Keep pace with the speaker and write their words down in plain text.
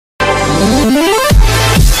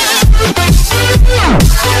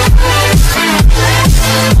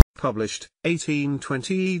published,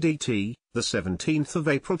 1820 EDT, the 17th of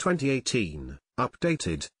April 2018,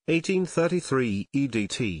 updated, 1833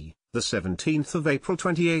 EDT, the 17th of April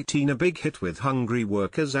 2018. A big hit with hungry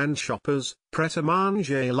workers and shoppers, Pret A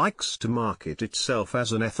Manger likes to market itself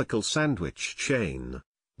as an ethical sandwich chain.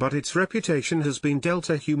 But its reputation has been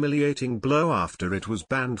dealt a humiliating blow after it was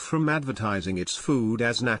banned from advertising its food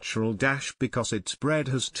as natural because its bread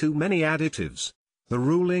has too many additives. The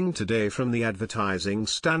ruling today from the Advertising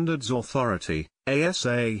Standards Authority,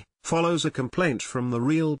 ASA, follows a complaint from the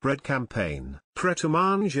Real Bread campaign. Pret A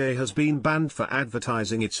Manger has been banned for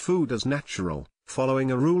advertising its food as natural, following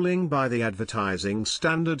a ruling by the Advertising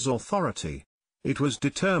Standards Authority. It was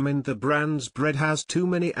determined the brand's bread has too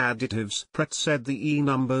many additives. Pret said the E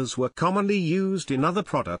numbers were commonly used in other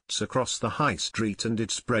products across the high street and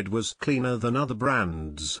its bread was cleaner than other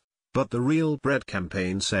brands. But the Real Bread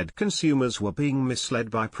campaign said consumers were being misled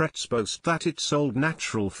by Pret's boast that it sold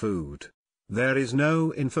natural food. There is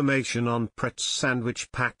no information on Pret's sandwich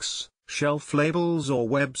packs, shelf labels or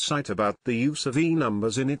website about the use of E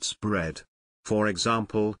numbers in its bread. For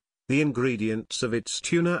example, the ingredients of its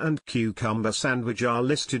tuna and cucumber sandwich are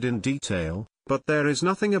listed in detail, but there is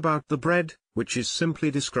nothing about the bread, which is simply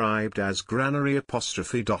described as granary''.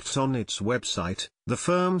 On its website, the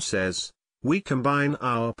firm says, "We combine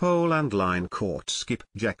our pole and line caught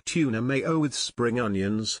skipjack tuna mayo with spring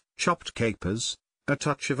onions, chopped capers, a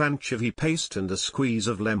touch of anchovy paste and a squeeze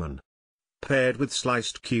of lemon, paired with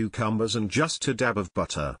sliced cucumbers and just a dab of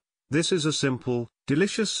butter. This is a simple,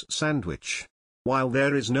 delicious sandwich." While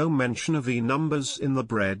there is no mention of E numbers in the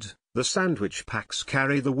bread, the sandwich packs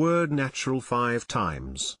carry the word natural 5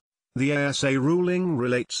 times. The ASA ruling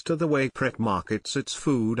relates to the way Pret markets its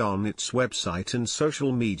food on its website and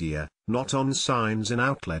social media, not on signs in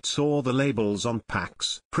outlets or the labels on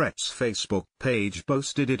packs. Pret's Facebook page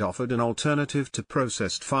boasted it offered an alternative to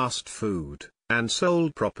processed fast food, and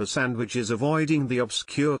sold proper sandwiches avoiding the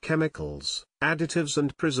obscure chemicals, additives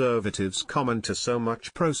and preservatives common to so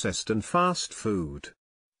much processed and fast food.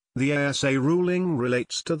 The ASA ruling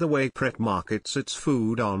relates to the way Pret markets its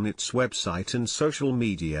food on its website and social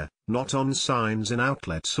media, not on signs in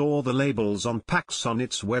outlets or the labels on packs. On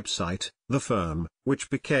its website, the firm, which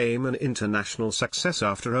became an international success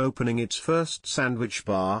after opening its first sandwich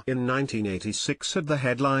bar in 1986, had the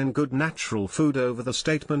headline "Good Natural Food" over the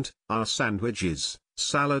statement, "Our sandwiches,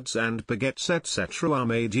 salads and baguettes etc. are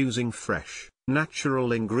made using fresh,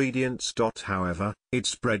 natural ingredients." However,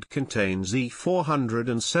 its bread contains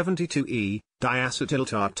E472E, diacetyl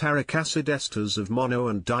tartaric acid esters of mono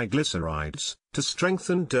and diglycerides, to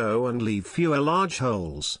strengthen dough and leave fewer large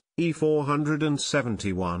holes,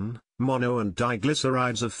 E471, mono and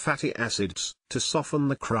diglycerides of fatty acids, to soften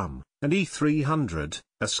the crumb, and E300,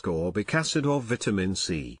 ascorbic acid or vitamin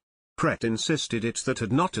C. Pret insisted that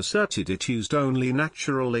had not asserted it used only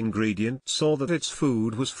natural ingredients or that its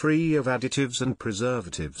food was free of additives and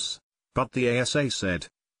preservatives. But the ASA said,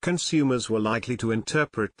 consumers were likely to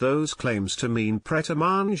interpret those claims to mean Pret A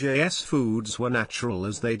Manger's foods were natural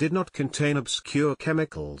as they did not contain obscure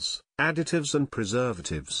chemicals, additives and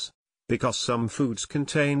preservatives. Because some foods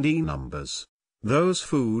contained E numbers, those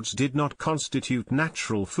foods did not constitute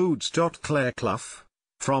natural foods. Claire Clough,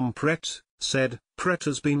 from Pret, said, Pret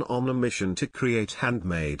has been on a mission to create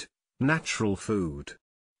handmade, natural food.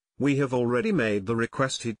 We have already made the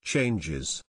requested changes.